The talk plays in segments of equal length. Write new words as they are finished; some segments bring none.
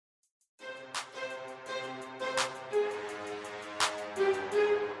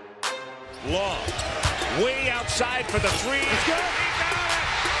Long. Way outside for the three. It's good.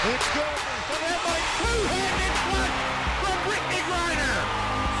 It's good. So they're like two-handed flush from Brittany Griner.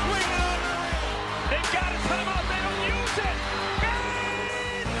 Swing on the rim. They've got a timeout. They don't use it.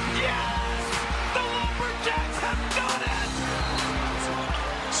 And yes! The Lumberjacks have done it!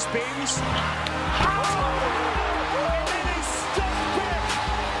 Spins. And then a step back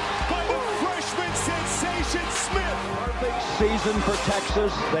by the freshman sensation Smith. Perfect season for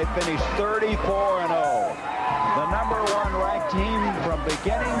Texas. They finished 34-0. The number one ranked team from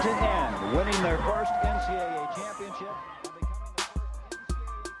beginning to end, winning their first NCAA championship.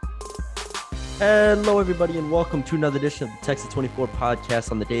 Hello, everybody, and welcome to another edition of the Texas 24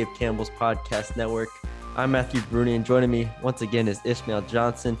 podcast on the Dave Campbell's Podcast Network. I'm Matthew Bruni, and joining me once again is Ishmael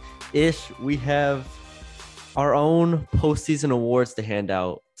Johnson. Ish, we have our own postseason awards to hand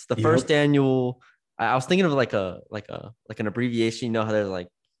out. It's the first annual. I was thinking of like an abbreviation. You know how there's like,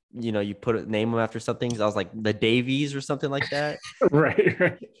 you put a name after something. So I was like the Davies or something like that.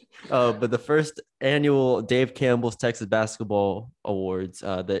 Right. But the first annual Dave Campbell's Texas Basketball Awards.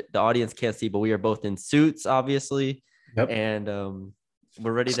 The audience can't see, but we are both in suits, obviously. Yep. And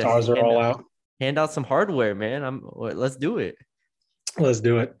we're ready to Stars are all out. Hand out some hardware, man. Let's do it. Let's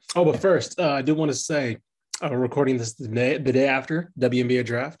do it. Oh, but first, I do want to say, we're recording this the day after WNBA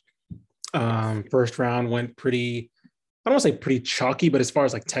draft. First round went pretty. I don't want to say pretty chalky, but as far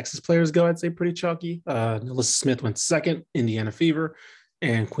as like Texas players go, I'd say pretty chalky. Alyssa Smith went second, Indiana Fever,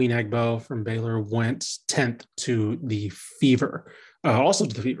 and Queen Agbo from Baylor went 10th to the Fever. Also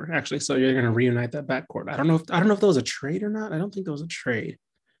to the Fever, actually. So you're going to reunite that backcourt. I don't know if that was a trade or not. I don't think that was a trade,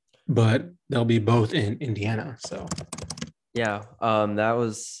 but they'll be both in Indiana. So yeah, that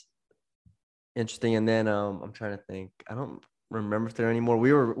was interesting. And then I'm trying to think. I don't remember if there are any more.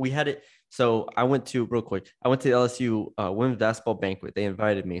 We had it. So I went to the LSU women's basketball banquet. They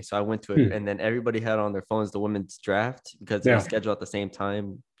invited me. So I went to it, and then everybody had on their phones the women's draft because they were scheduled at the same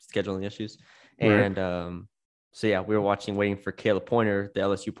time, scheduling issues. And so yeah, we were waiting for Kayla Pointer, the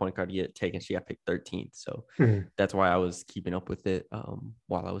LSU point guard, to get taken. She got picked 13th. So that's why I was keeping up with it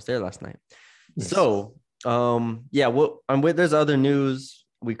while I was there last night. Yes. So there's other news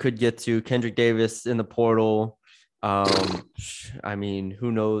we could get to. Kendrick Davis in the portal. I mean,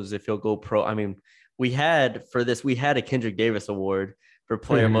 who knows if he'll go pro? I mean, we had a Kendrick Davis award for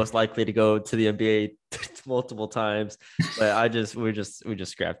player most likely to go to the NBA multiple times, but we just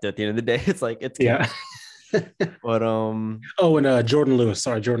scrapped it at the end of the day. It's like, it's but and Jordan Lewis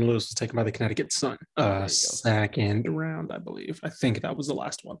was taken by the Connecticut Sun second round, I believe. I think that was the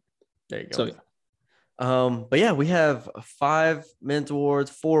last one. There you go. So but yeah, we have 5 men's awards,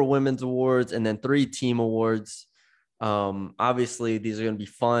 4 women's awards, and then 3 team awards. Obviously these are going to be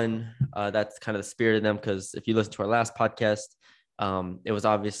fun. That's kind of the spirit of them, because if you listen to our last podcast, it was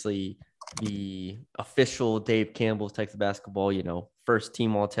obviously the official Dave Campbell's Texas Basketball, first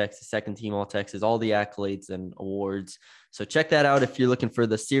team All Texas, second team All Texas, all the accolades and awards. So check that out if you're looking for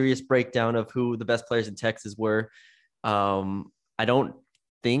the serious breakdown of who the best players in Texas were. I don't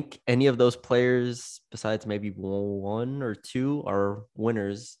think any of those players, besides maybe 1 or 2, are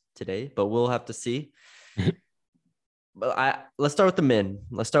winners today, but we'll have to see. But let's start with the men.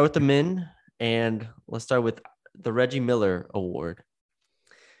 And let's start with the Reggie Miller Award.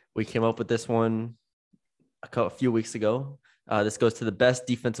 We came up with this one a few weeks ago. This goes to the best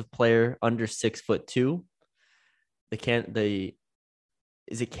defensive player under 6'2".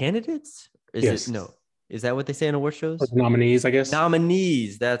 Is it candidates? Yes. No? Is that what they say in award shows? Nominees, I guess.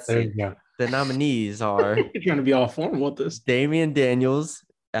 Nominees. That's it. The nominees are. You're going to be all formal with this. Damian Daniels,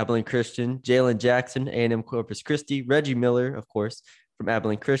 Abilene Christian; Jalen Jackson, A&M Corpus Christi; Reggie Miller, of course, from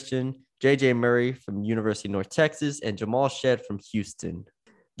Abilene Christian; J.J. Murray from University of North Texas; and Jamal Shedd from Houston.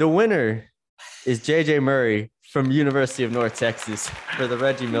 The winner is J.J. Murray from University of North Texas for the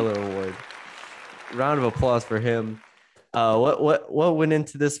Reggie Miller Award. Round of applause for him. What went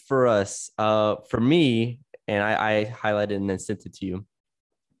into this for us? For me, and I highlighted and then sent it to you.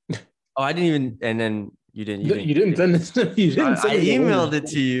 Oh, I didn't even, and then you didn't send this. You didn't. I emailed it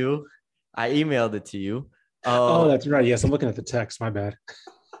to you. Oh, that's right. Yes, I'm looking at the text. My bad.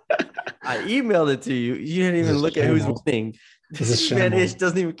 I emailed it to you. You didn't even look at who's winning. Man, Ish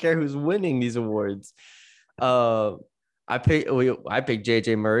doesn't even care who's winning these awards. I picked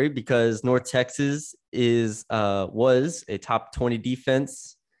J.J. Murray because North Texas was a top 20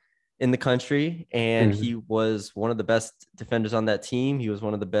 defense in the country, and he was one of the best defenders on that team. He was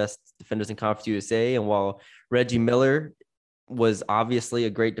one of the best defenders in Conference USA. And while Reggie Miller was obviously a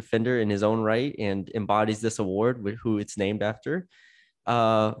great defender in his own right and embodies this award, who it's named after,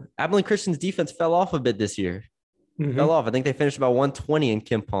 Abilene Christian's defense fell off a bit this year. fell off. I think they finished about 120 in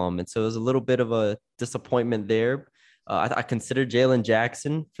KenPom, and so it was a little bit of a disappointment there. I considered Jalen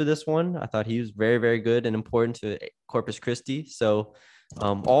Jackson for this one. I thought he was very, very good and important to Corpus Christi. So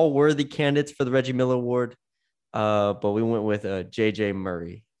all worthy candidates for the Reggie Miller Award, but we went with JJ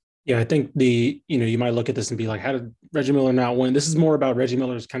Murray. Yeah, I think you might look at this and be like, how did Reggie Miller not win? This is more about Reggie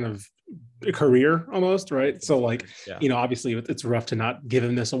Miller's kind of career almost, right? So like, obviously it's rough to not give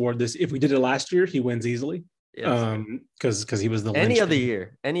him this award. If we did it last year, he wins easily. Yes. Because he was the any other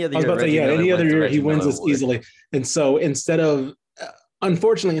year, any other year he wins this easily. And so instead of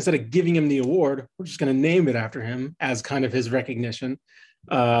giving him the award, we're just going to name it after him as kind of his recognition.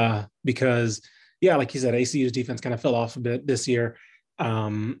 Because like you said, ACU's defense kind of fell off a bit this year.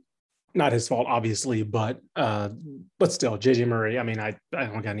 Not his fault, obviously, but still, JJ Murray. I mean, I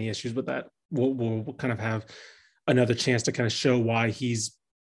don't got any issues with that. We'll kind of have another chance to kind of show why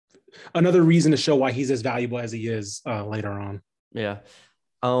another reason to show why he's as valuable as he is later on. Yeah.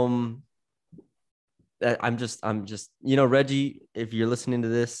 I'm just, Reggie, if you're listening to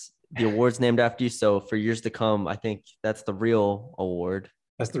this, the award's named after you. So for years to come, I think that's the real award.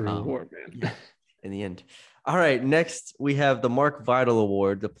 That's the real award, man. In the end. All right. Next, we have the Mark Vital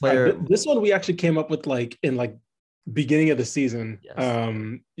Award. The player. This one we actually came up with in beginning of the season. Yes.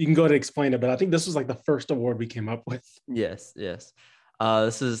 You can go ahead and explain it, but I think this was the first award we came up with. Yes.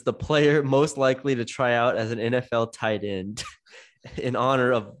 This is the player most likely to try out as an NFL tight end in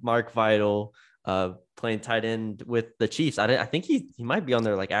honor of Mark Vital, playing tight end with the Chiefs. I think he might be on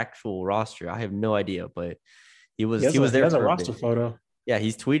their actual roster. I have no idea, but he was there. He has a roster photo. Yeah,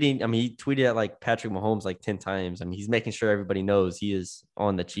 he's tweeting. I mean, he tweeted at Patrick Mahomes 10 times. I mean, he's making sure everybody knows he is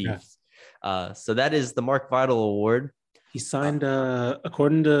on the Chiefs. Yeah. So that is the Mark Vital Award. He signed,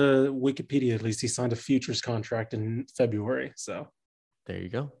 according to Wikipedia, at least, he signed a futures contract in February. So there you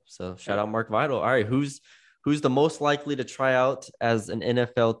go. So shout out Mark Vital. All right, who's the most likely to try out as an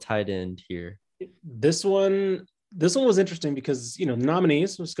NFL tight end here? This one was interesting because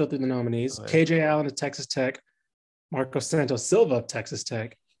nominees. Let's go through the nominees. Okay. KJ Allen of Texas Tech. Marco Santos Silva of Texas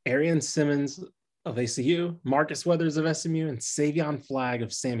Tech, Arian Simmons of ACU, Marcus Weathers of SMU, and Savion Flagg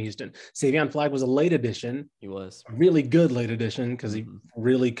of Sam Houston. Savion Flagg was a late addition. He was a really good late addition because he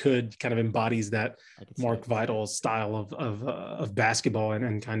really kind of embodies that Mark Vital style of basketball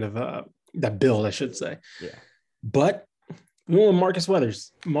and kind of that build, I should say. Yeah. But we went with Marcus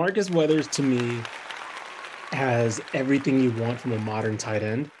Weathers. Marcus Weathers, to me, has everything you want from a modern tight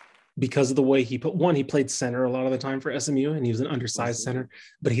end. Because of the way he played center a lot of the time for SMU, and he was an undersized center,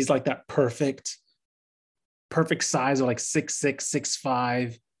 but he's that perfect size of 6'6",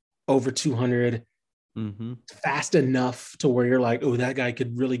 6'5", over 200, fast enough to where you're oh, that guy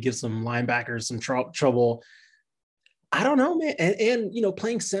could really give some linebackers some trouble. I don't know, man. And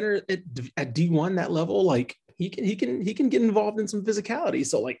playing center at D1, that level, he can get involved in some physicality.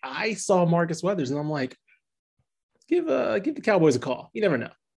 So I saw Marcus Weathers and I'm give the Cowboys a call. You never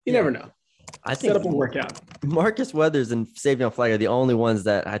know. You never know. I think set up a workout. Marcus Weathers and Savion Flagg are the only ones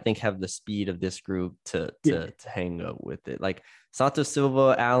that I think have the speed of this group to hang up with it. Santos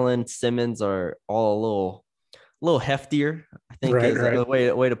Silva, Allen, Simmons are all a little heftier, I think is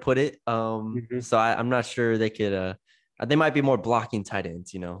the way to put it. So I'm not sure they could they might be more blocking tight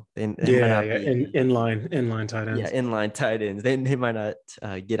ends, inline tight ends. Yeah, inline tight ends. They might not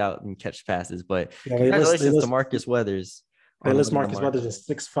get out and catch passes, but congratulations to Marcus Weathers. They list Marcus Weathers as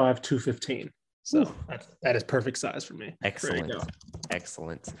 6'5", 215. So that is perfect size for me. Excellent.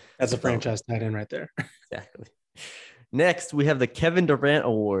 That's a franchise tight end right there. Exactly. Next, we have the Kevin Durant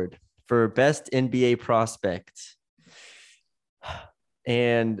Award for Best NBA Prospect.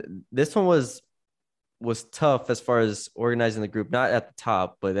 And this one was tough as far as organizing the group, not at the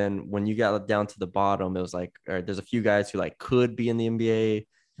top, but then when you got down to the bottom, it was there's a few guys who could be in the NBA,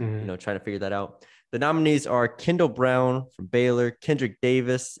 trying to figure that out. The nominees are Kendall Brown from Baylor, Kendrick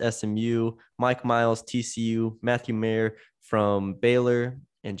Davis, SMU, Mike Miles, TCU, Matthew Mayer from Baylor,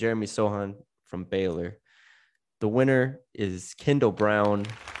 and Jeremy Sohan from Baylor. The winner is Kendall Brown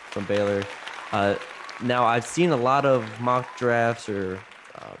from Baylor. Now, I've seen a lot of mock drafts or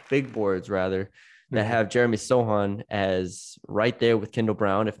big boards, rather, that have Jeremy Sohan as right there with Kendall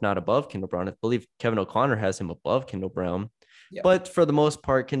Brown, if not above Kendall Brown. I believe Kevin O'Connor has him above Kendall Brown. Yeah. But for the most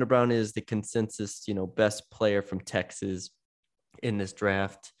part, Kendall Brown is the consensus, best player from Texas in this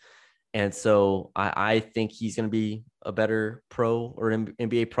draft. And so I think he's going to be a better pro or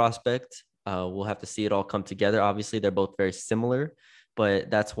NBA prospect. We'll have to see it all come together. Obviously, they're both very similar,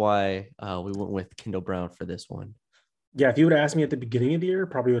 but that's why we went with Kendall Brown for this one. Yeah, if you would have asked me at the beginning of the year,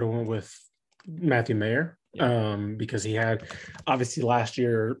 probably would have went with Matthew Mayer, because he had, obviously last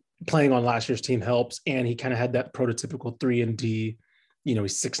year, playing on last year's team helps, and he kind of had that prototypical 3-and-D.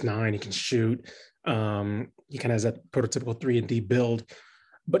 He's 6'9", he can shoot. He kind of has that prototypical 3-and-D build.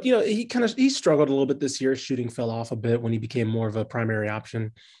 But he struggled a little bit this year. Shooting fell off a bit when he became more of a primary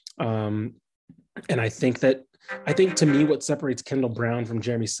option. And I think to me, what separates Kendall Brown from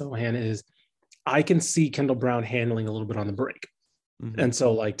Jeremy Sohan is I can see Kendall Brown handling a little bit on the break. Mm-hmm. And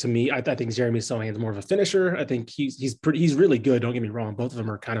so, like, to me, I think Jeremy Sohan is more of a finisher. I think he's really good. Don't get me wrong. Both of them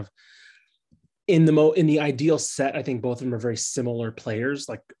are kind of in the ideal set. I think both of them are very similar players,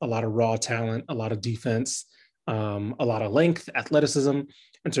 like a lot of raw talent, a lot of defense, a lot of length, athleticism.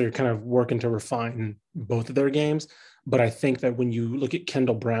 And so you're kind of working to refine both of their games. But I think that when you look at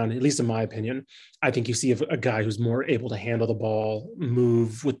Kendall Brown, at least in my opinion, I think you see a guy who's more able to handle the ball,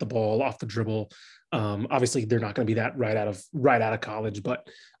 move with the ball off the dribble. Obviously, they're not going to be that right out of college, but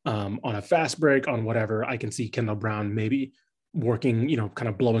on a fast break, on whatever, I can see Kendall Brown maybe working, kind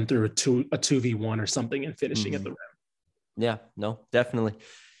of blowing through a 2v1 or something and finishing at the rim. Yeah, no, definitely.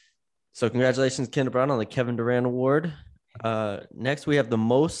 So congratulations, Kendall Brown, on the Kevin Durant Award. Next, we have the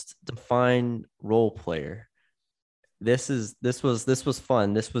most defined role player. This was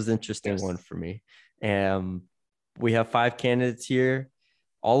fun. This was interesting one for me. And we have 5 candidates here,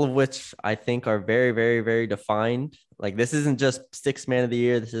 all of which I think are very, very, very defined. Like, this isn't just 6th man of the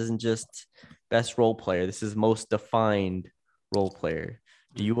year. This isn't just best role player. This is most defined role player.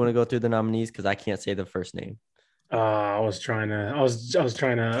 Do you want to go through the nominees? Because I can't say the first name. I was trying to.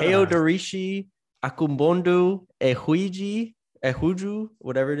 Keo Dorishi, Akumbondu, Ehuju,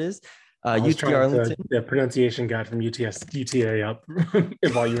 whatever it is. UT Arlington. The pronunciation guide from UTA up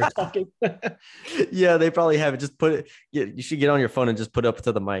while you were talking. Yeah, they probably have it. Just put it. Yeah, you should get on your phone and just put it up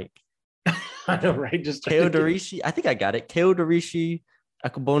to the mic. I know, right? Just Keo Dorishi. I think I got it. Keo Dorishi,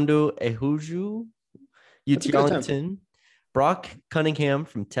 Akumbondu, Ehuju, UT Arlington. Brock Cunningham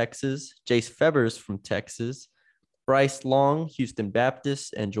from Texas, Jace Febers from Texas, Bryce Long, Houston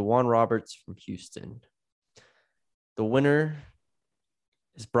Baptist, and Jawan Roberts from Houston. The winner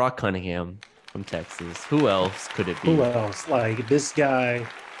is Brock Cunningham from Texas. Who else could it be? Who else? Like, this guy,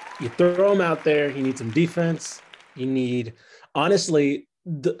 you throw him out there, he needs some defense. Honestly,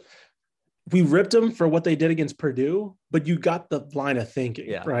 we ripped them for what they did against Purdue, but you got the line of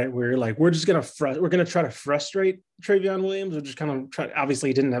thinking, right? We're like, we're going to try to frustrate Travion Williams. We're just kind of try. Obviously,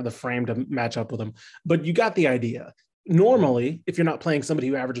 he didn't have the frame to match up with him, but you got the idea. Normally, if you're not playing somebody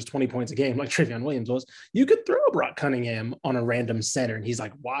who averages 20 points a game like Travion Williams was, you could throw Brock Cunningham on a random center. And he's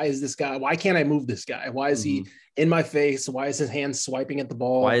like, why can't I move this guy? Why is he in my face? Why is his hand swiping at the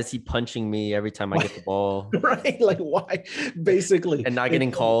ball? Why is he punching me every time I get the ball? Right? Like, why? Basically. And not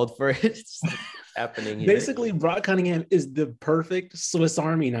getting called for it. It's happening here. Basically, Brock Cunningham is the perfect Swiss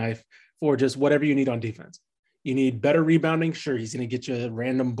Army knife for just whatever you need on defense. You need better rebounding. Sure, he's going to get you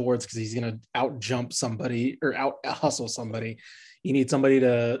random boards because he's going to out jump somebody or out hustle somebody. You need somebody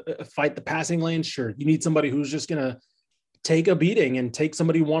to fight the passing lane. Sure. You need somebody who's just going to take a beating and take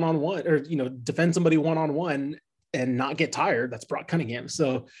somebody one-on-one or, defend somebody one-on-one and not get tired. That's Brock Cunningham.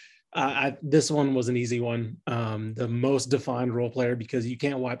 So this one was an easy one. The most defined role player, because you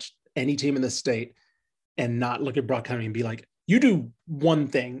can't watch any team in the state and not look at Brock Cunningham and be like, you do one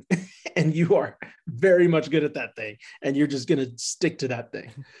thing and you are very much good at that thing. And you're just going to stick to that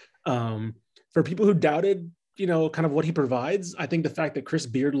thing. For people who doubted, kind of what he provides, I think the fact that Chris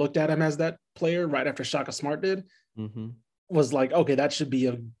Beard looked at him as that player right after Shaka Smart did was like, okay, that should be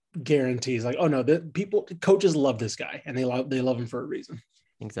a guarantee. It's like, oh no, coaches love this guy and they love him for a reason.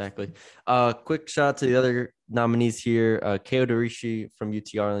 Exactly. Quick shout out to the other nominees here. Keo Dorishi from UT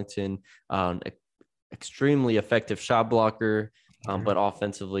Arlington, extremely effective shot blocker, but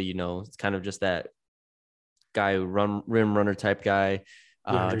offensively, it's kind of just that guy, rim runner type guy.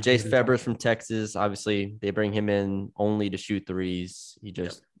 Jace Febers from Texas, obviously they bring him in only to shoot threes. He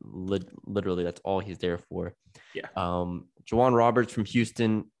just literally that's all he's there for. Jawan Roberts from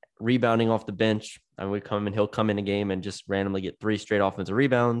Houston, rebounding off the bench. He'll come in a game and just randomly get 3 straight offensive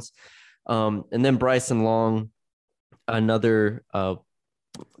rebounds. And then Bryson Long, another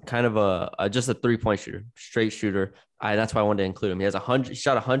kind of just a 3-point shooter, straight shooter. That's why I wanted to include him. He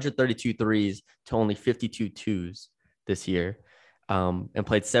shot 132 threes to only 52 twos this year, and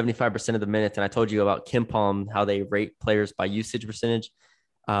played 75% of the minutes. And I told you about KenPom, how they rate players by usage percentage.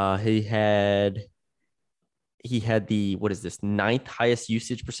 He had the 9th highest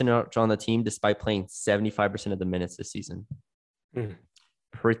usage percentage on the team, despite playing 75% of the minutes this season.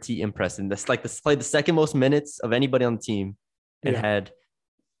 Pretty impressive. That's like played the second most minutes of anybody on the team and had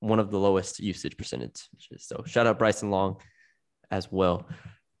one of the lowest usage percentages. So shout out Bryson Long as well.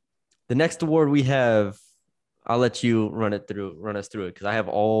 The next award we have I'll let you run us through it because I have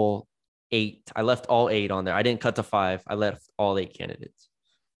all 8. I left all 8 on there. I didn't cut to 5. I left all 8 candidates.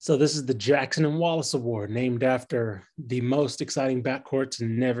 So this is the Jackson and Wallace Award, named after the most exciting backcourt to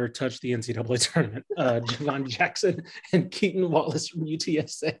never touch the NCAA tournament, Javon Jackson and Keaton Wallace from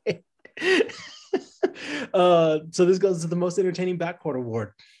UTSA. So this goes to the most entertaining backcourt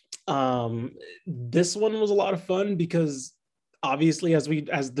award. This one was a lot of fun because obviously, as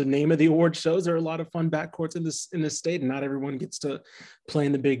the name of the award shows, there are a lot of fun backcourts in this state, and not everyone gets to play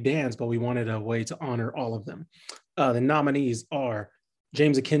in the big dance, but we wanted a way to honor all of them. The nominees are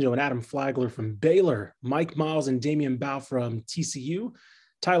James Akinjo and Adam Flagler from Baylor, Mike Miles and Damian Bow from TCU,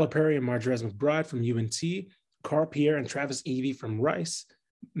 Tyler Perry and Marjarez McBride from UNT, Carl Pierre and Travis Evie from Rice,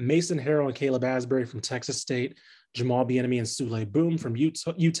 Mason Harrell and Caleb Asbury from Texas State, Jamal Bieniemy and Sule Boom from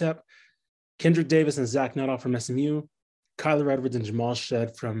UTEP, Kendrick Davis and Zach Nuttall from SMU, Kyler Edwards and Jamal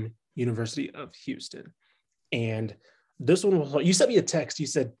Shed from University of Houston. And this one was, you sent me a text, you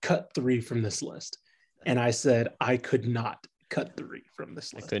said cut 3 from this list. And I said, I could not cut 3 from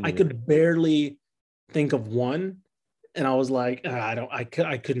this list. I could barely think of one. And I was like, I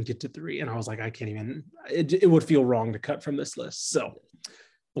couldn't get to 3. And I was like, I can't even, it would feel wrong to cut from this list. So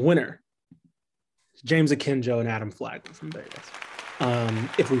the winner, James Akinjo and Adam Flagler from Baylor.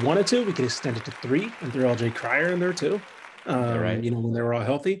 If we wanted to, we could extend it to 3 and throw LJ Cryer in there too. Right. When they were all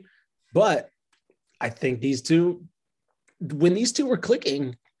healthy. But I think when these two were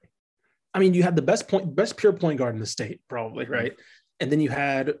clicking, I mean, you had the best pure point guard in the state, probably, right? And then you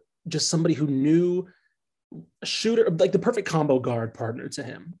had just somebody who knew a shooter, like the perfect combo guard partner to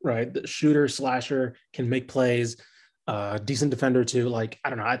him, right? The shooter, slasher, can make plays, decent defender too. Like, I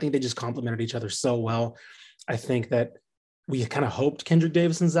don't know. I think they just complemented each other so well. I think that we kind of hoped Kendrick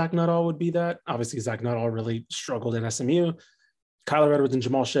Davis and Zach Nuttall would be that. Obviously, Zach Nuttall really struggled in SMU. Kyler Edwards and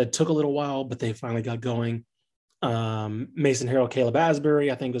Jamal Shed took a little while, but they finally got going. Mason Harrell, Caleb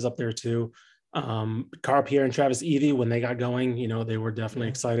Asbury, I think was up there too. Carl Pierre and Travis Evie, when they got going, they were definitely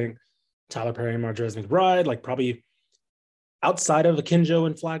exciting. Tyler Perry and Marjarez McBride, like probably outside of Akinjo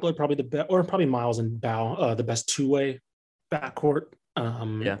and Flagler, probably the best, or probably Miles and Bow, the best two-way backcourt.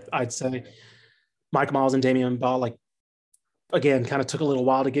 I'd say Mike Miles and Damian Bow, like, again, kind of took a little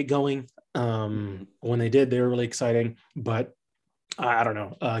while to get going. When they did, they were really exciting, but I don't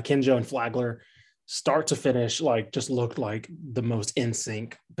know. Akinjo and Flagler, start to finish, like, just looked like the most in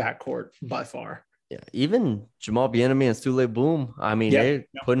sync backcourt by far. Yeah, even Jamal Bieniemy and Sule Boom. I mean, they're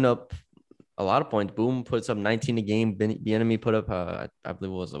putting up a lot of points. Boom puts up 19 a game. Bieniemy put up, I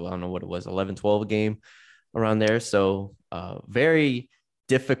believe it was, I don't know what it was, 11, 12 a game around there. So very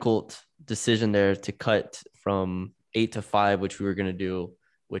difficult decision there to cut from 8 to 5, which we were going to do,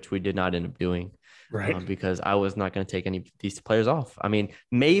 which we did not end up doing. Right. Because I was not going to take any of these players off. I mean,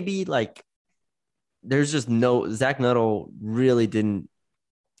 maybe like there's just Zach Nuttall really didn't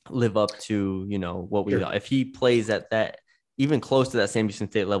live up to, what we thought. If he plays at that, even close to that Sam Houston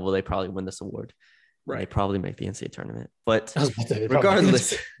State level, they probably win this award. Right. They probably make the NCAA tournament. But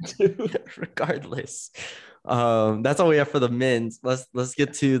regardless, that's all we have for the men's. Let's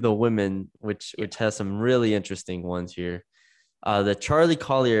get to the women, which has some really interesting ones here. The Charlie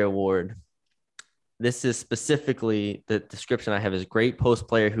Collier Award. This is specifically, the description I have is great post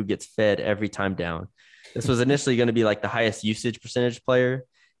player who gets fed every time down. This was initially going to be like the highest usage percentage player.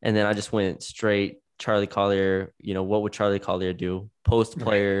 And then I just went straight Charlie Collier. What would Charlie Collier do? Post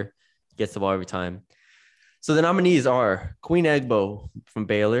player, gets the ball every time. So the nominees are Queen Egbo from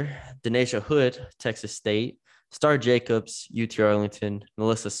Baylor, Denasia Hood, Texas State, Star Jacobs, UT Arlington,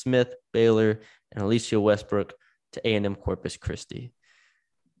 Melissa Smith, Baylor, and Alicia Westbrook to A&M Corpus Christi.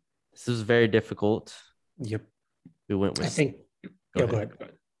 This was very difficult. Yep. We went with. I think. Go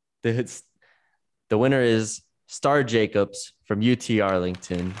ahead. The winner is Star Jacobs from UT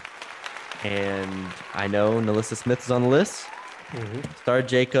Arlington, and I know Melissa Smith is on the list. Mm-hmm. Star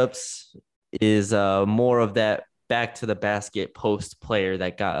Jacobs is more of that back to the basket post player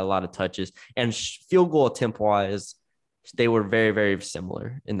that got a lot of touches, and field goal attempt wise, they were very, very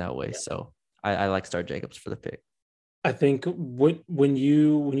similar in that way. Yeah. So I like Star Jacobs for the pick. I think when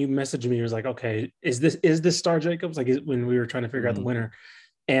you messaged me, it was like, okay, is this Star Jacobs? Like, when we were trying to figure out the winner.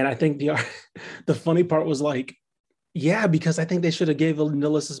 And I think the funny part was like, yeah, because I think they should have gave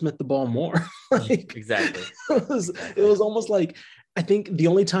Melissa Smith the ball more. Like, exactly. It was almost like, I think the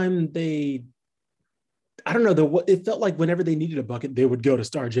only time I don't know, it felt like whenever they needed a bucket, they would go to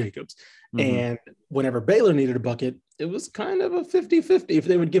Star Jacobs. Mm-hmm. And whenever Baylor needed a bucket, it was kind of a 50-50 if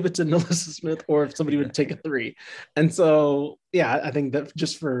they would give it to Melissa Smith or if somebody would take a 3. And so, yeah, I think that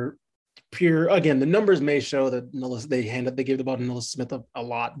just for pure, again, the numbers may show that they gave the ball to Melissa Smith a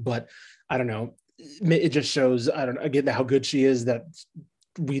lot, but I don't know. it just shows, I don't know, again, how good she is, that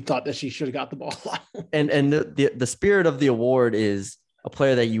we thought that she should have got the ball out. And the spirit of the award is a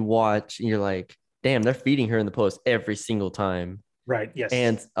player that you watch and you're like, damn, they're feeding her in the post every single time. Right. Yes.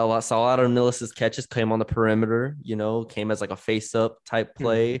 And a lot of Melissa's catches came on the perimeter, came as like a face up type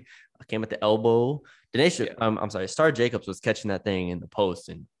play, came at the elbow. Denasia, I'm sorry, Star Jacobs was catching that thing in the post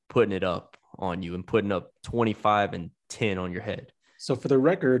and putting it up on you and putting up 25 and 10 on your head. So for the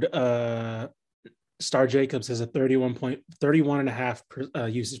record, Star Jacobs has a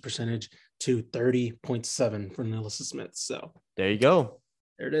 31.5 usage percentage to 30.7 for Melissa Smith. So there you go.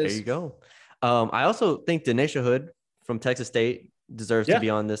 There it is. There you go. I also think Denasia Hood from Texas State deserves to be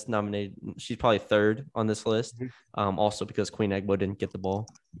on this nominated. She's probably third on this list. Also because Queen Egbo didn't get the ball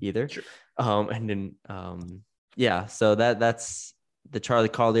either. Sure. And then so that's the Charlie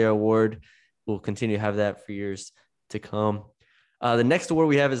Collier Award. We'll continue to have that for years to come. The next award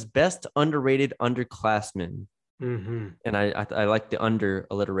we have is Best Underrated Underclassman. And I like the under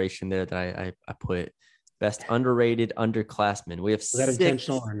alliteration there that I put. Best Underrated Underclassman. We have Was that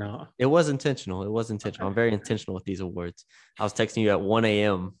intentional or not? It was intentional. Okay. I'm very intentional with these awards. I was texting you at 1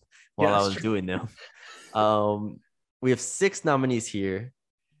 a.m. while I was doing them. We have 6 nominees here.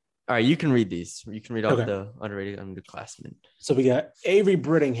 All right, you can read these. You can read off the underrated underclassmen. So we got Avery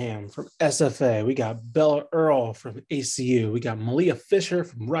Brittingham from SFA. We got Bella Earl from ACU. We got Malia Fisher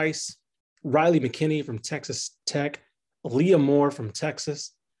from Rice. Riley McKinney from Texas Tech. Leah Moore from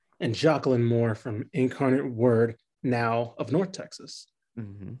Texas. And Jacqueline Moore from Incarnate Word, now of North Texas.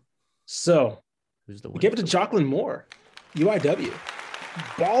 So we give it to Jacqueline Moore, UIW,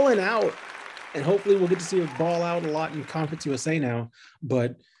 balling out. And hopefully we'll get to see her ball out a lot in Conference USA now.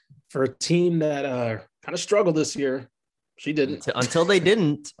 But for a team that kind of struggled this year, she didn't. Until they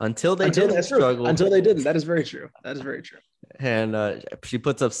didn't struggle. Until they didn't. That is very true. And she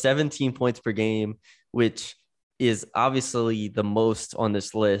puts up 17 points per game, which is obviously the most on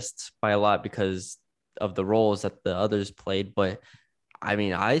this list by a lot because of the roles that the others played. But I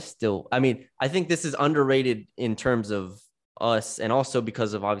think this is underrated in terms of us and also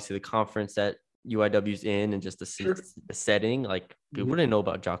because of obviously the conference that UIW's in and just the setting. Like people didn't know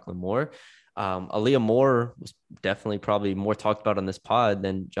about Jacqueline Moore. Aaliyah Moore was definitely probably more talked about on this pod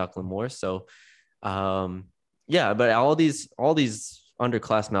than Jacqueline Moore. So but all these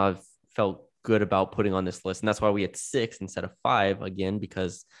underclassmen I've felt good about putting on this list. And that's why we had 6 instead of 5 again,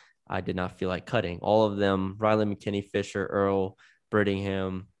 because I did not feel like cutting. All of them, Riley McKinney, Fisher, Earl,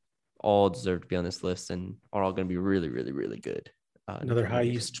 Brittingham, all deserve to be on this list and are all going to be really, really, really good. Another high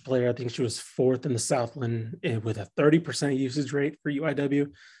usage player. I think she was 4th in the Southland with a 30% usage rate for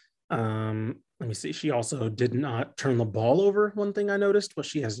UIW. Let me see. She also did not turn the ball over. One thing I noticed was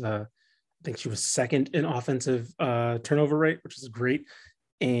she has, I think she was 2nd in offensive turnover rate, which is great.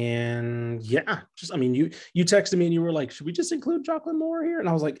 And you texted me and you were like, should we just include Jacqueline Moore here? And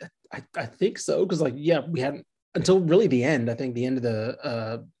I was like, I think so. Cause we hadn't until really the end, I think the end of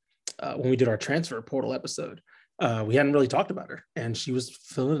the, when we did our transfer portal episode, we hadn't really talked about her and she was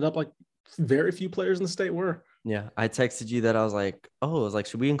filling it up like very few players in the state were. Yeah. I texted you that I was like,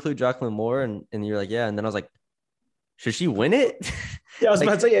 should we include Jacqueline Moore? And you're like, yeah. And then I was like, should she win it? Yeah. I was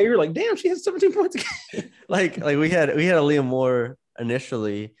about to say, yeah, you were like, damn, she has 17 points a game. like we had Aaliyah Moore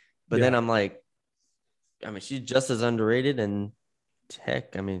initially, but then I'm like, she's just as underrated and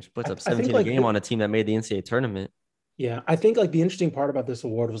heck, she puts up 17 a game on a team that made the NCAA tournament. Yeah. I think the interesting part about this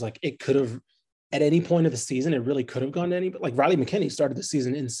award was it could have at any point of the season, it really could have gone to anybody. Like Riley McKinney started the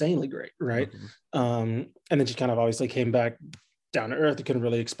season insanely great. Right. And then she kind of obviously came back down to earth. You couldn't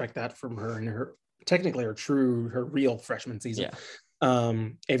really expect that from her in her real freshman season. Yeah.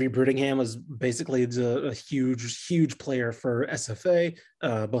 Avery Brittingham was basically a huge player for SFA,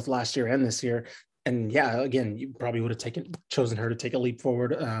 both last year and this year. And again, you probably would have chosen her to take a leap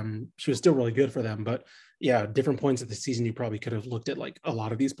forward. She was still really good for them, but different points of the season, you probably could have looked at a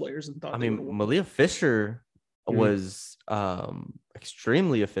lot of these players and thought. Malia Fisher was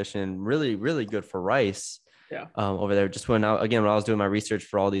extremely efficient, really, really good for Rice. Yeah. Over there, just when I was doing my research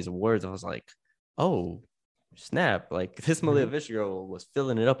for all these awards, I was like, oh, snap! This Malia Fisher girl was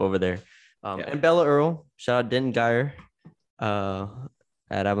filling it up over there. And Bella Earl, shout out Denton Geyer,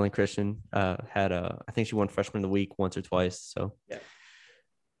 at Abilene Christian, had I think she won Freshman of the Week once or twice. So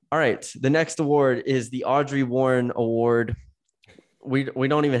all right, the next award is the Audrey Warren Award. We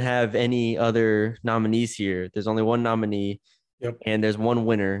don't even have any other nominees here. There's only one nominee, and there's one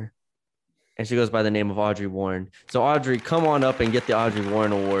winner, and she goes by the name of Audrey Warren. So Audrey, come on up and get the Audrey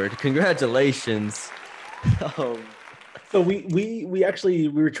Warren Award. Congratulations. So we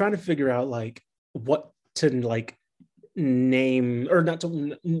were trying to figure out what to name or not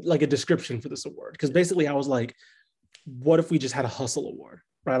to like a description for this award. Because basically I was like, what if we just had a hustle award,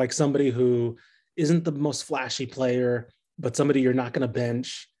 right? Like somebody who isn't the most flashy player, but somebody you're not going to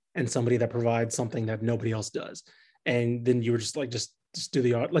bench and somebody that provides something that nobody else does. And then you were just like, just do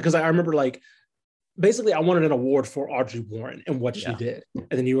the art. Like, cause I remember like, basically I wanted an award for Audrey Warren and what she did. And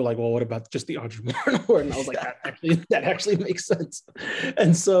then you were like, well, what about just the Audrey Warren award? And I was like, that actually makes sense.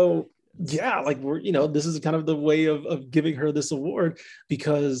 And so, yeah, like we're, you know, this is kind of the way of giving her this award,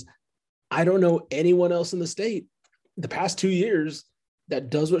 because I don't know anyone else in the state the past 2 years that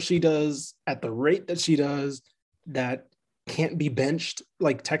does what she does at the rate that she does, that can't be benched.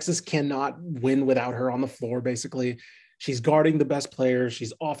 Like Texas cannot win without her on the floor, basically. She's guarding the best players.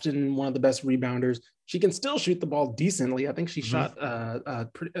 She's often one of the best rebounders. She can still shoot the ball decently. I think she shot,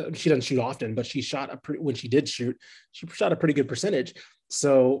 she doesn't shoot often, but she shot when she did shoot, she shot a pretty good percentage.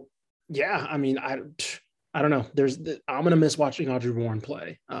 So yeah, I mean, I don't know. I'm going to miss watching Audrey Warren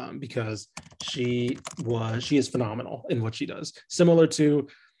play because she is phenomenal in what she does. Similar to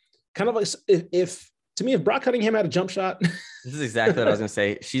kind of like if Brock Cunningham had a jump shot. This is exactly what I was going to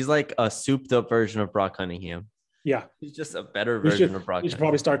say. She's like a souped up version of Brock Cunningham. Yeah. She's just a better version of Brock. We should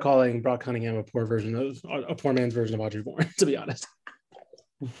probably start calling Brock Cunningham a poor man's version of Audrey Warren, to be honest.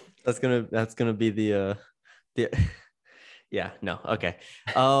 That's gonna be the yeah, no. Okay.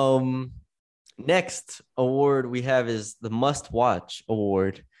 Next award we have is the Must Watch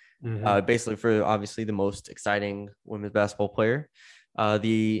Award. Basically for obviously the most exciting women's basketball player.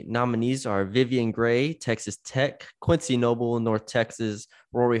 The nominees are Vivian Gray, Texas Tech; Quincy Noble, North Texas;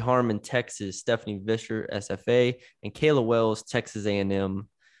 Rory Harmon, Texas; Stephanie Vischer, SFA; and Kayla Wells, Texas A&M.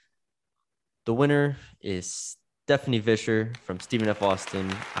 The winner is Stephanie Vischer from Stephen F. Austin.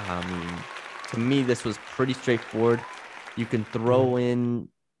 I mean, to me, this was pretty straightforward. You can throw in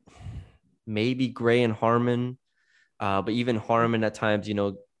maybe Gray and Harmon, but even Harmon at times, you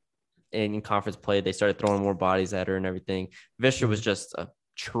know, in conference play, they started throwing more bodies at her and everything. Vischer was just a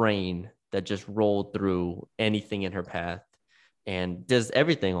train that just rolled through anything in her path and does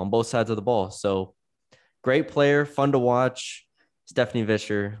everything on both sides of the ball. So great player, fun to watch. Stephanie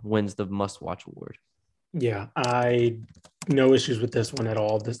Vischer wins the Must Watch Award. Yeah, no issues with this one at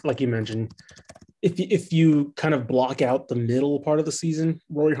all. This, like you mentioned, if you kind of block out the middle part of the season,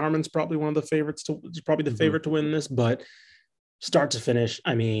 Rory Harmon's probably one of the favorites favorite to win this, but start to finish,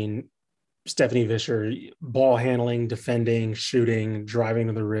 I mean, Stephanie Vischer, ball handling, defending, shooting, driving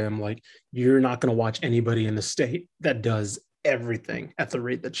to the rim. Like, you're not going to watch anybody in the state that does everything at the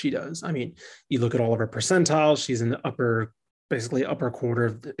rate that she does. I mean, you look at all of her percentiles, she's in the basically upper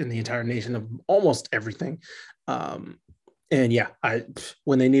quarter in the entire nation of almost everything. And yeah,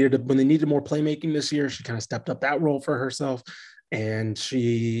 when they needed more playmaking this year, she kind of stepped up that role for herself. And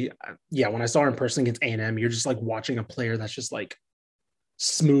when I saw her in person against A&M, you're just like watching a player that's just like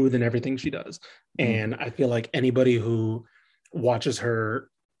smooth in everything she does. And I feel like anybody who watches her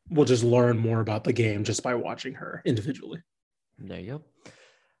will just learn more about the game just by watching her individually. There you go.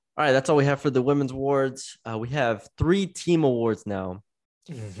 All right, that's all we have for the women's awards. We have 3 team awards now.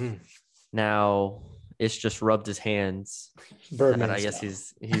 Now, it's just rubbed his hands. Birdman and I guess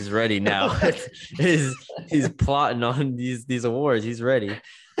he's ready now. he's plotting on these awards. He's ready.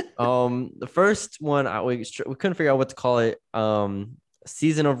 The first one, we couldn't figure out what to call it.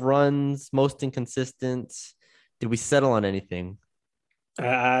 Season of runs, most inconsistent. Did we settle on anything?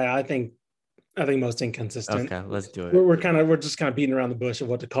 I think most inconsistent. Okay, let's do it. We're just kind of beating around the bush of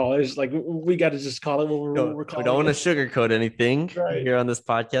what to call it. It's like we got to just call it what we're calling. We don't want to sugarcoat anything here on this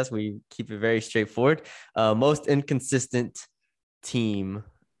podcast. We keep it very straightforward. Most inconsistent team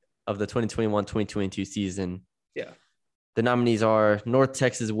of the 2021-2022 season. Yeah. The nominees are North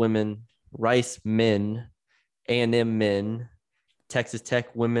Texas women, Rice men, A&M men, Texas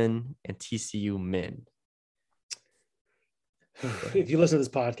Tech women, and TCU men. If you listen to this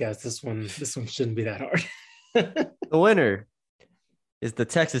podcast, this one shouldn't be that hard. The winner is the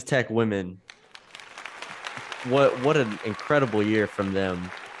Texas Tech women. What an incredible year from them.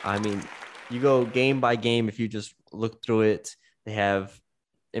 I mean, you go game by game. If you just look through it, they have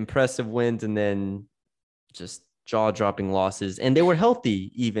impressive wins and then just jaw-dropping losses. And they were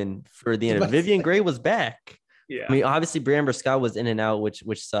healthy even for the end. Vivian Gray was back. Yeah. I mean, obviously, Bramber Scott was in and out, which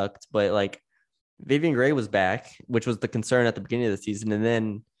sucked. But, like, Vivian Gray was back, which was the concern at the beginning of the season. And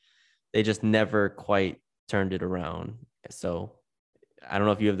then they just never quite turned it around. So I don't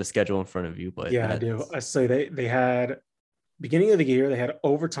know if you have the schedule in front of you, but yeah, I do. I say they had beginning of the year, they had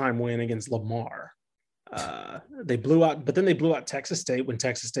overtime win against Lamar. They blew out, but then they blew out Texas State when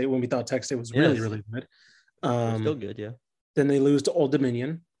we thought Texas State was really, really good. Still good. Yeah. Then they lose to Old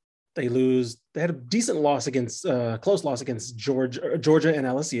Dominion. They had a decent loss against close loss against Georgia and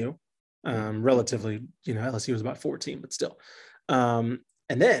LSU. Relatively, LSU was about 14, but still. And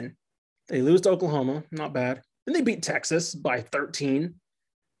then they lose to Oklahoma, not bad. Then they beat Texas by 13.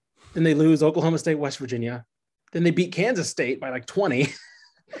 Then they lose Oklahoma State, West Virginia. Then they beat Kansas State by like 20.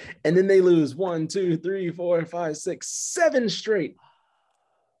 And then they lose 1, 2, 3, 4, 5, 6, 7 straight.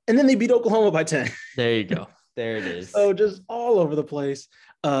 And then they beat Oklahoma by 10. There you go. There it is. So just all over the place.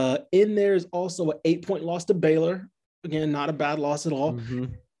 In there's also an 8-point loss to Baylor. Again, not a bad loss at all. Mm-hmm.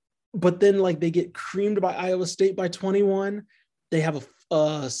 But then like they get creamed by Iowa State by 21. They have a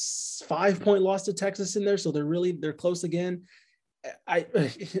 5-point loss to Texas in there. So they're close again.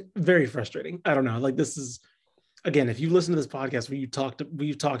 Very frustrating. I don't know. Like this is, again, if you listen to this podcast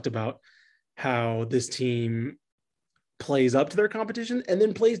we've talked about how this team plays up to their competition and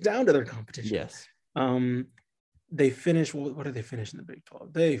then plays down to their competition. Yes. They finished, what did they finish in the Big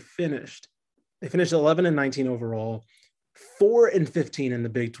 12? They finished 11-19 overall, 4-15 in the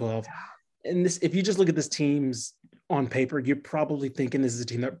Big 12. And this, if you just look at this team's on paper, you're probably thinking this is a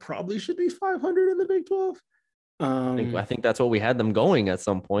team that probably should be 500 in the Big 12. I think that's what we had them going at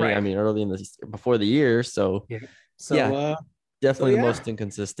some point. Right. I mean, early in before the year. So, definitely the most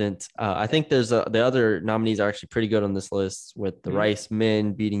inconsistent. I think there's the other nominees are actually pretty good on this list, with the Rice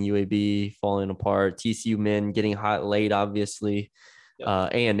men beating UAB, falling apart, TCU men getting hot late, obviously,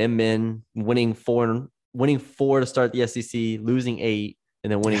 A&M men winning four to start the SEC, losing 8,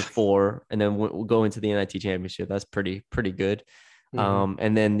 and then winning 4, and then we'll go into the NIT championship. That's pretty good. Mm-hmm.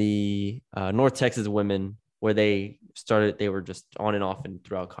 And then the North Texas women, where they were just on and off and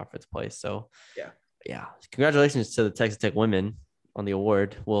throughout conference play. So yeah. Congratulations to the Texas Tech women on the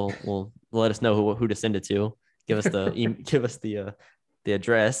award. We'll let us know who to send it to. Give us the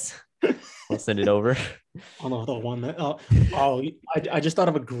address. We'll send it over. I don't know the one that. I just thought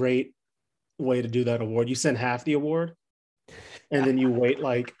of a great way to do that award. You send half the award, and then you wait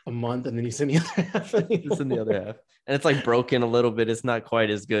like a month, and then you send the other half. Send the other half. And it's like broken a little bit. It's not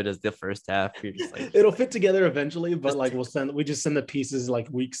quite as good as the first half. You're just like, it'll fit together eventually, but like we just send the pieces like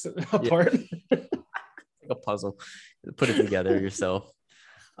weeks apart. Like a puzzle. Put it together yourself.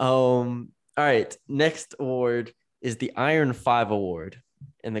 All right. Next award is the Iron 5 Award.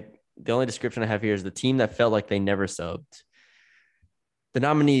 And the only description I have here is the team that felt like they never subbed. The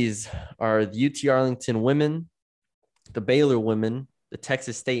nominees are the UT Arlington women, the Baylor women, the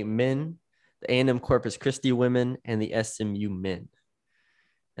Texas State men, the A&M Corpus Christi women, and the SMU men.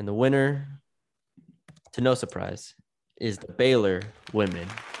 And the winner, to no surprise, is the Baylor women.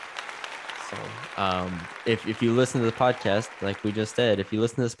 So if you listen to the podcast, like we just said, if you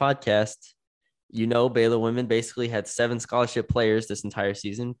listen to this podcast, Baylor women basically had 7 scholarship players this entire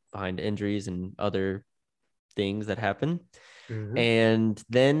season behind injuries and other things that happen. Mm-hmm. And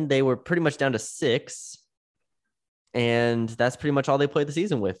then they were pretty much down to 6. And that's pretty much all they played the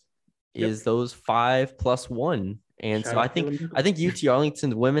season with. Is those 5 plus 1. And so I think UT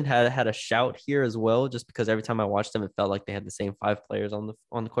Arlington's women had a shout here as well, just because every time I watched them, it felt like they had the same 5 players on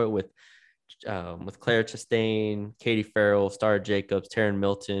the court with Claire Chastain, Katie Farrell, Star Jacobs, Taryn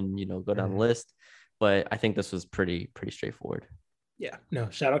Milton, go down the list. But I think this was pretty straightforward. Yeah, no,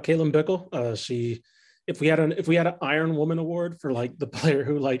 shout out Caitlin Bickle. If we had an Iron Woman award for like the player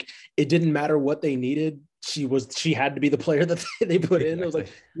who, like, it didn't matter what they needed, she had to be the player that they put in. It was like,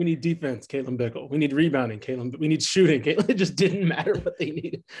 we need defense, Caitlin Bickle. We need rebounding, Caitlin. We need shooting, Caitlin. It just didn't matter what they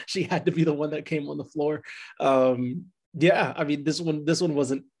needed. She had to be the one that came on the floor. Yeah, I mean, this one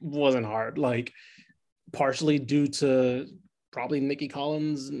wasn't hard. Like, partially due to probably Nikki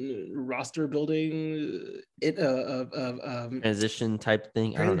Collins roster building, transition type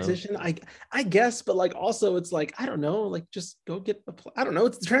thing. Transition, I guess, but like also it's like, I don't know, like just go get I don't know.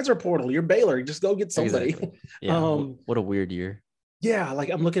 It's the transfer portal. You're Baylor. Just go get somebody. Exactly. Yeah. What a weird year. Yeah, like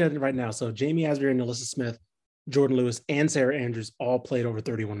I'm looking at it right now. So Jamie Asbury and Alyssa Smith, Jordan Lewis, and Sarah Andrews all played over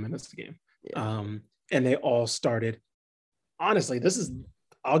 31 minutes a game. Yeah. And they all started. Honestly,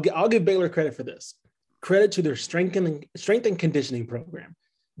 I'll give Baylor credit for this. Credit to their strength and conditioning program,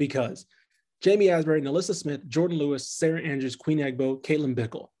 because Jamie Asbury, Alyssa Smith, Jordan Lewis, Sarah Andrews, Queen Agbo, Caitlin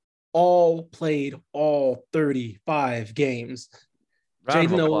Bickle all played all 35 games.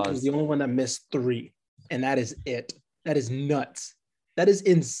 Jaden Owen was the only one that missed 3, and that is it. That is nuts. That is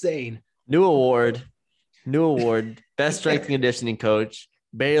insane. New award. Best strength and conditioning coach,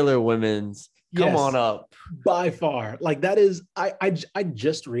 Baylor women's. Come on up. By far. Like that is, I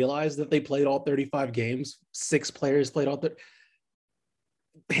just realized that they played all 35 games. 6 players played all 30.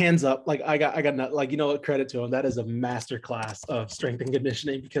 Hands up. Like I got not, like, what, credit to them. That is a master class of strength and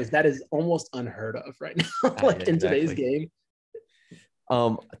conditioning, because that is almost unheard of right now. Like in today's game.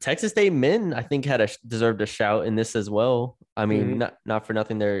 Texas State men, I think, deserved a shout in this as well. I mean, Mhm. not for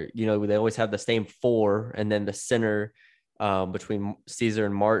nothing. They always have the same four, and then the center between Caesar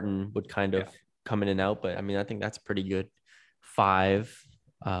and Martin would kind of come in and out. But I mean, I think that's a pretty good five.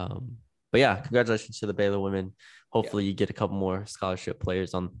 But yeah, congratulations to the Baylor women. Hopefully, you get a couple more scholarship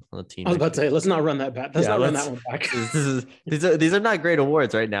players on the team. I was about to say, let's not run that back. Let's not run that one back. These are not great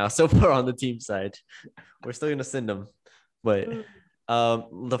awards right now so far on the team side. We're still gonna send them, but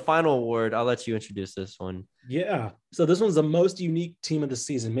the final award, I'll let you introduce this one. Yeah. So this one's the most unique team of the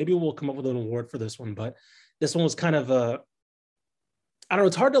season. Maybe we'll come up with an award for this one, but this one was kind of I don't know.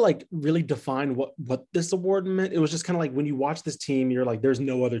 It's hard to like really define what this award meant. It was just kind of like when you watch this team, you're like, there's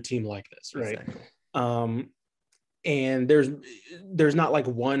no other team like this, right? Exactly. And there's not like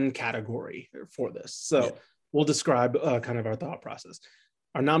one category for this. So we'll describe kind of our thought process.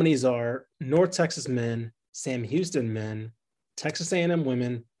 Our nominees are North Texas men, Sam Houston men, Texas A&M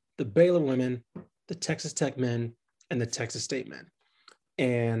women, the Baylor women, the Texas Tech men, and the Texas State men.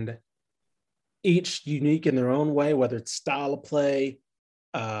 And each unique in their own way, whether it's style of play,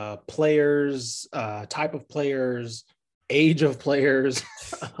 players, type of players, age of players,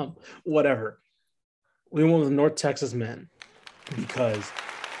 whatever. We went with North Texas men because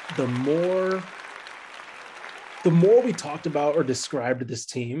the more we talked about or described this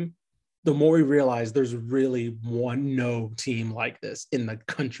team, the more we realized there's really no team like this in the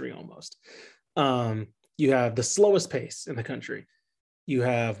country almost. You have the slowest pace in the country. You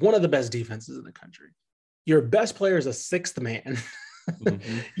have one of the best defenses in the country. Your best player is a sixth man.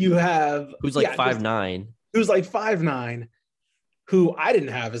 Mm-hmm. You have who's like 5'9", who's like 5'9", who I didn't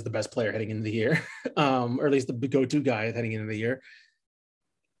have as the best player heading into the year, or at least the go-to guy heading into the year.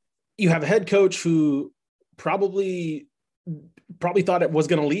 You have a head coach who probably thought it was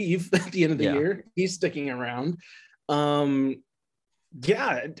going to leave at the end of the year. He's sticking around. And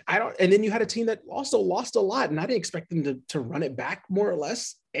then you had a team that also lost a lot, and I didn't expect them to run it back more or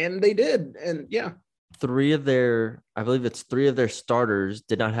less, and they did. And three of their starters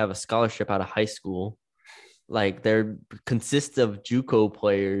did not have a scholarship out of high school. Like they consist of JUCO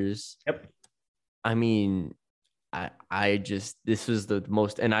players. Yep. I mean, this was the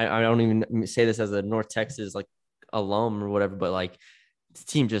most, and I don't even say this as a North Texas like alum or whatever, but like the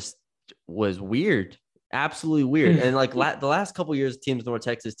team just was weird, absolutely weird. And like the last couple of years, North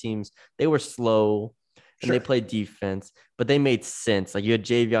Texas teams, they were slow and they played defense, but they made sense. Like you had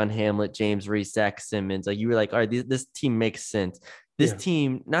Javion Hamlet, James Reese, Zach Simmons. Like you were like, all right, this team makes sense. This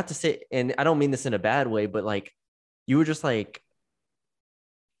team, not to say, and I don't mean this in a bad way, but like you were just like,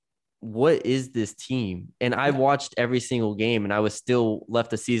 what is this team? And I watched every single game, and I was still left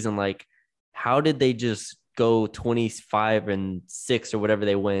the season like, how did they just go 25-6 or whatever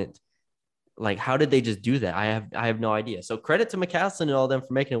they went? Like, how did they just do that? I have no idea. So credit to McCasland and all them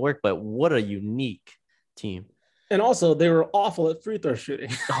for making it work, but what a unique team. And also, they were awful at free throw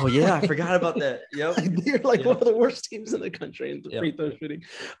shooting. Oh, yeah. I forgot about that. Yep. They're like one of the worst teams in the country in free throw shooting.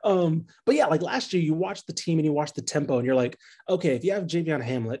 But yeah, like last year, you watched the team and you watched the tempo, and you're like, okay, if you have Javion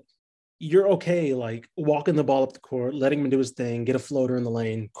Hamlet, you're okay, like walking the ball up the court, letting him do his thing, get a floater in the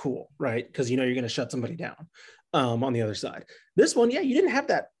lane, cool, right? Because you know you're going to shut somebody down on the other side. This one, you didn't have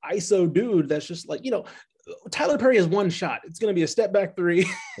that ISO dude that's just like, Tyler Perry has one shot. It's going to be a step back three,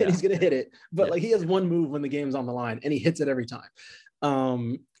 and he's going to hit it. But like he has one move when the game's on the line, and he hits it every time.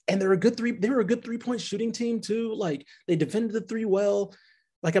 And they're a good 3-point shooting team too. Like they defended the three well.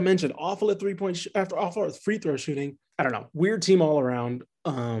 Like I mentioned, awful at 3-point awful at free throw shooting. I don't know, weird team all around.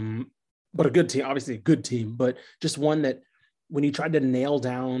 But a good team, obviously a good team, but just one that when you tried to nail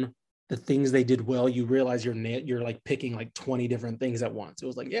down the things they did well, you realize you're like picking like 20 different things at once. It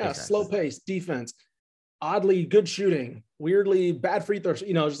was like, exactly. Slow pace, defense, oddly good shooting, weirdly bad free throws,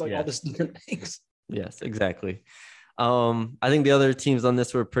 just like all this different things. Yes, exactly. I think the other teams on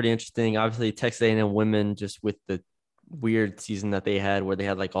this were pretty interesting. Obviously, Texas A&M women, just with the weird season that they had where they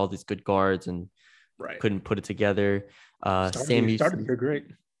had like all these good guards and couldn't put it together. Started to great.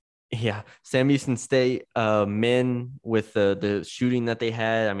 Yeah, Sam Houston State men with the shooting that they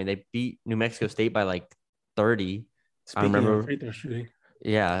had. I mean, they beat New Mexico State by like 30. I remember free throw shooting.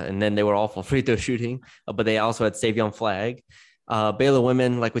 Yeah, and then they were awful free throw shooting, but they also had Savion Flagg. Baylor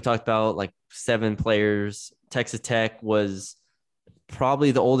women, like we talked about, like 7 players. Texas Tech was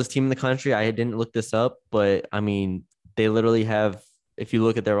probably the oldest team in the country. I didn't look this up, but I mean, they literally have, if you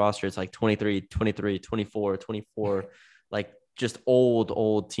look at their roster, it's like 23, 24, like just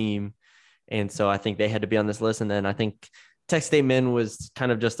old team. And so I think they had to be on this list. And then I think Texas State men was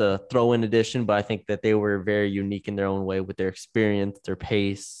kind of just a throw-in addition, but I think that they were very unique in their own way with their experience, their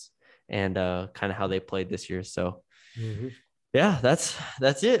pace, and kind of how they played this year. So Yeah, that's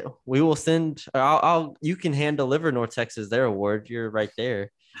it. We will send. You can hand deliver North Texas their award. You're right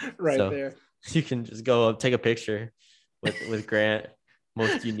there, Right so there. you can just go up, take a picture with Grant,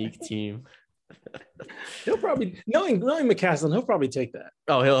 most unique team. He'll probably knowing McCaslin, he'll probably take that.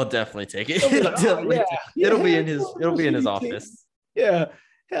 Oh, he'll definitely take it. He'll be like, oh, Definitely yeah, it'll be yeah, in his. we're the It'll be in his most unique office. team. Yeah,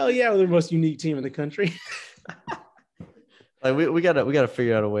 hell yeah, we're the most unique team in the country. Like we gotta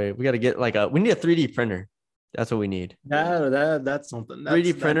figure out a way. We gotta get we need a 3D printer. That's what we need. That's something.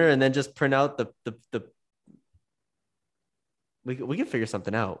 3D printer, and then just print out the. We can figure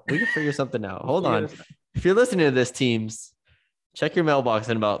something out. Hold on. If you're listening to this, teams, check your mailbox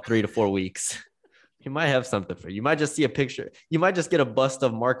in about 3 to 4 weeks. You might have something for you. You might just see a picture. You might just get a bust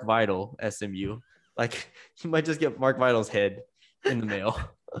of Mark Vital, SMU. Like you might just get Mark Vital's head in the mail.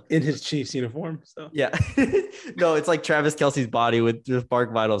 In his Chiefs uniform. So Yeah. No, it's like Travis Kelce's body with just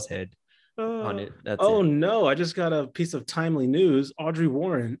Mark Vital's head on it. That's it. No, I just got a piece of timely news. Audrey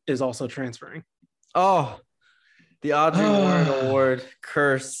Warren is also transferring. Oh, the Audrey Warren Award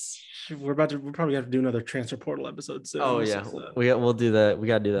curse. We're probably have to do another transfer portal episode soon. Oh yeah, we'll do that. We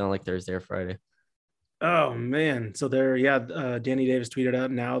gotta do that on like Thursday or Friday. Oh man, so Danny Davis tweeted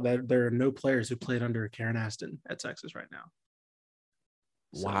out now that there are no players who played under Karen Aston at Texas right now.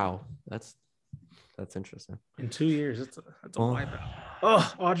 So, wow, that's interesting. In 2 years, that's a wipeout.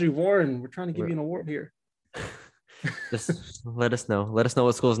 Oh, Audrey Warren, we're trying to give you an award here. Just let us know. Let us know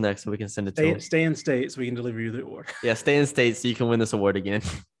what school's next so we can send it to them. Stay in state so we can deliver you the award. Yeah, stay in state so you can win this award again.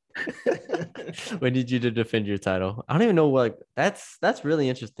 We need you to defend your title. I don't even know what that's really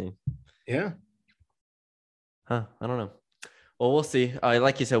interesting. Yeah. Huh. I don't know. Well, we'll see.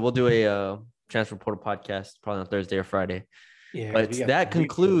 Like you said, we'll do a transfer portal podcast probably on Thursday or Friday. Yeah. But that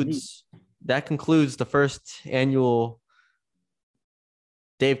concludes the first annual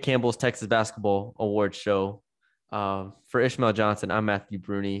Dave Campbell's Texas Basketball Award Show. For Ishmael Johnson, I'm Matthew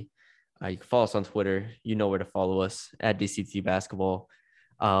Bruni. You can follow us on Twitter. You know where to follow us at DCT Basketball.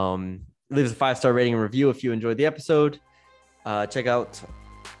 Leave us a 5-star rating and review if you enjoyed the episode. Check out,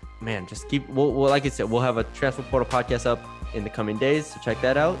 just keep. We'll like I said, we'll have a transfer portal podcast up in the coming days, so check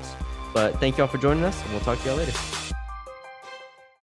that out. But thank y'all for joining us, and we'll talk to y'all later.